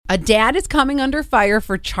A dad is coming under fire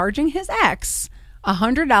for charging his ex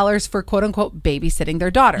 $100 for quote unquote babysitting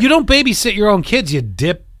their daughter. You don't babysit your own kids, you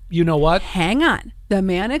dip. You know what? Hang on. The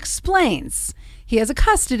man explains he has a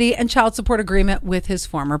custody and child support agreement with his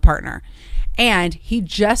former partner. And he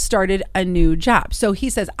just started a new job. So he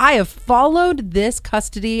says, I have followed this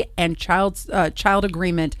custody and child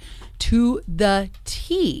agreement to the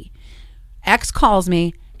T. Ex calls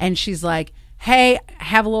me and she's like, hey, I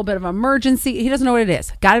have a little bit of an emergency. He doesn't know what it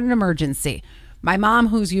is. Got an emergency. My mom,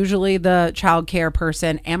 who's usually the child care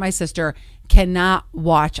person, and my sister cannot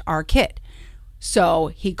watch our kid. So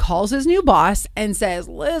he calls his new boss and says,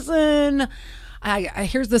 listen,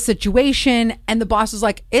 here's the situation. And the boss is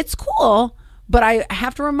like, it's cool, but I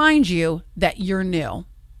have to remind you that you're new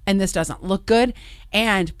and this doesn't look good.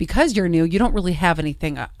 And because you're new, you don't really have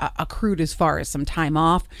anything accrued as far as some time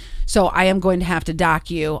off. So I am going to have to dock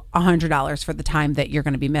you $100 for the time that you're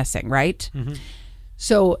going to be missing, right? Mm-hmm.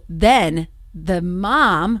 So then the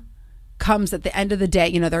mom comes at the end of the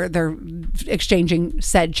day, they're exchanging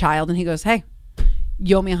said child, and he goes, hey,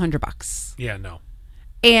 you owe me $100. Yeah, no.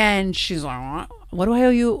 And she's like, what do I owe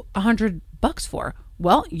you $100 for?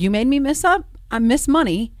 Well, you made me miss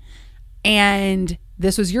money, and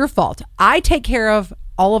this was your fault. I take care of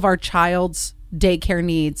all of our child's daycare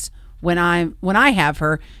needs when I have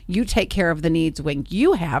her. You take care of the needs when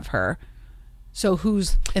you have her. So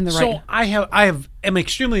who's in the right? So I am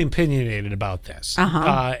extremely opinionated about this,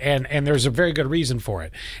 and there's a very good reason for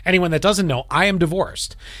it. Anyone that doesn't know, I am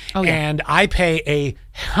divorced, and I pay a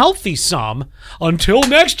healthy sum until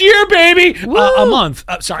next year, baby, a month.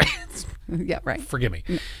 Sorry. Yeah, right. Forgive me.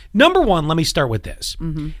 Number one, let me start with this.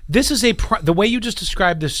 Mm-hmm. This is the way you just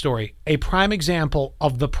described this story, a prime example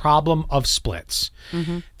of the problem of splits.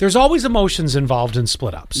 Mm-hmm. There's always emotions involved in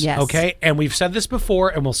split ups. Yes. Okay. And we've said this before,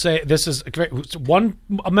 and we'll say this is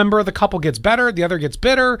a member of the couple gets better, the other gets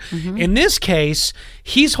bitter. Mm-hmm. In this case,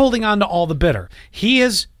 he's holding on to all the bitter. He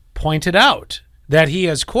has pointed out that he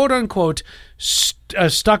has, quote unquote,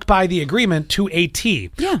 stuck by the agreement to a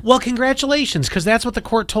T. Yeah. Well, congratulations, because that's what the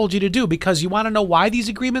court told you to do, because you want to know why these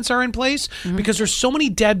agreements are in place? Mm-hmm. Because there's so many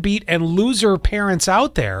deadbeat and loser parents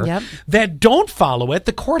out there that don't follow it.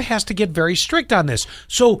 The court has to get very strict on this.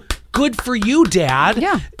 So good for you, Dad.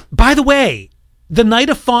 Yeah. By the way, the night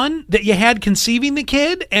of fun that you had conceiving the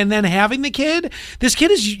kid and then having the kid, this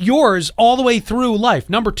kid is yours all the way through life.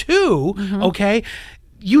 Number two, okay,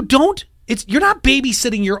 you're not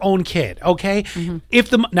babysitting your own kid, okay?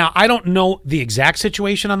 Mm-hmm. Now, I don't know the exact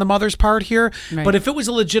situation on the mother's part here, but if it was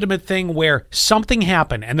a legitimate thing where something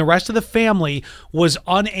happened and the rest of the family was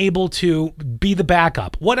unable to be the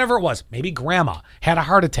backup, whatever it was, maybe grandma had a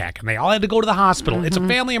heart attack and they all had to go to the hospital. Mm-hmm. It's a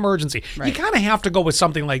family emergency. Right. You kind of have to go with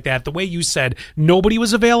something like that. The way you said nobody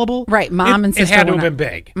was available. Right, mom and sister. It had to have been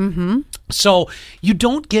big. Mm-hmm. So you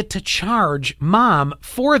don't get to charge mom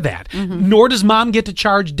for that, nor does mom get to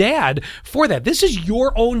charge dad for that. This is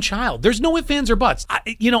your own child. There's no ifs, ands, or buts.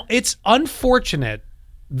 It's unfortunate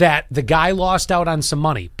that the guy lost out on some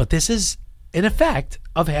money, but this is an effect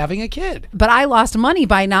of having a kid. But I lost money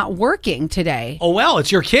by not working today. Oh, well,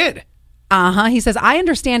 it's your kid. He says, I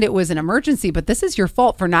understand it was an emergency, but this is your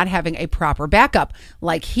fault for not having a proper backup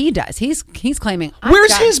like he does. He's claiming.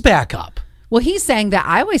 Where's his backup? Well, he's saying that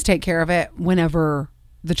I always take care of it whenever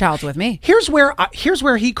the child's with me. Here's where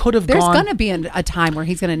he could have gone. There's going to be a time where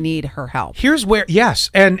he's going to need her help. Here's where,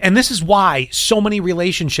 yes. And this is why so many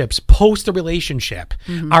relationships post the relationship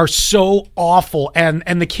are so awful.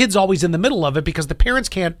 And the kid's always in the middle of it because the parents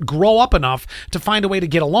can't grow up enough to find a way to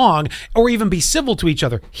get along or even be civil to each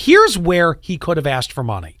other. Here's where he could have asked for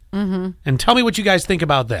money. Mm-hmm. And tell me what you guys think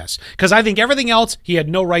about this. Because I think everything else, he had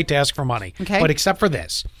no right to ask for money. Okay. But except for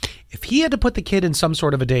this. If he had to put the kid in some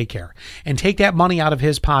sort of a daycare and take that money out of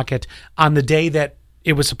his pocket on the day that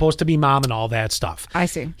it was supposed to be mom and all that stuff. I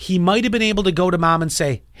see. He might have been able to go to mom and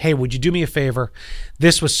say, hey, would you do me a favor?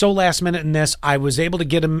 This was so last minute in this. I was able to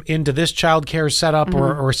get him into this child care setup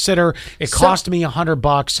or sitter. It cost me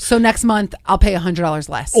 $100. So next month I'll pay $100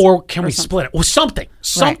 less. Or can we split it? Well,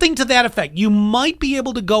 something to that effect. You might be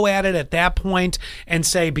able to go at it at that point and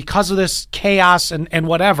say, because of this chaos and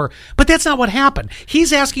whatever. But that's not what happened.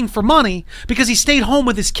 He's asking for money because he stayed home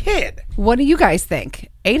with his kid. What do you guys think?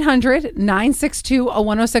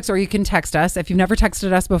 800-962-0106, or you can text us if you've never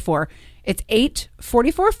texted us before. It's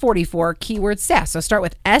 84444, keyword SAS. So start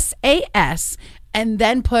with SAS and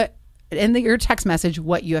then put in your text message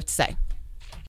what you have to say.